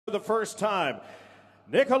the first time.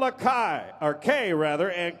 Nicola Kaye,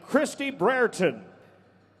 and Christi Brereton.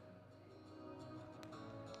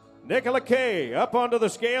 Nicola Kaye up onto the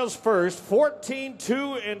scales first,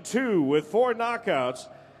 14-2-2 with 4 knockouts.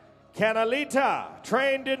 Canalita,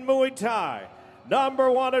 trained in Muay Thai,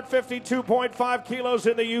 #1 at 52.5 kilos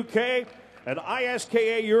in the UK, an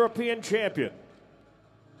ISKA European champion.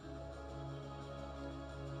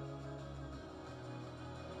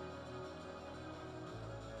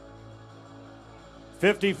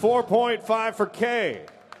 $54.5 for Kaye.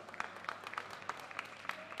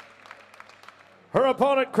 Her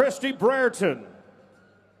opponent, Christi Brereton,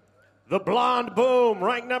 the Blonde Boom,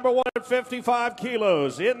 ranked #1 at 55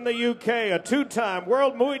 kilos in the UK, a 2-time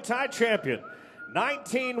World Muay Thai champion,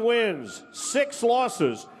 19 wins, 6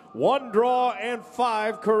 losses, 1 draw, and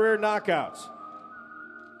 5 career knockouts.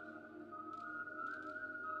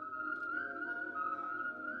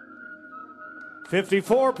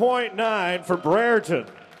 $54.9 for Brereton.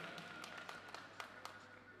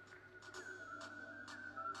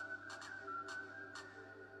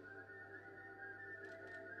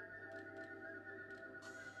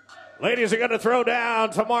 Ladies are going to throw down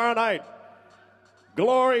tomorrow night.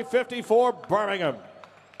 Glory 54, Birmingham.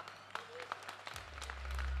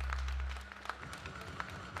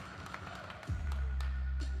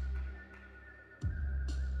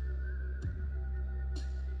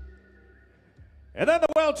 And then the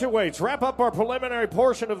welterweights wrap up our preliminary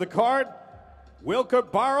portion of the card.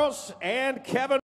 Wilker Barros and Kevin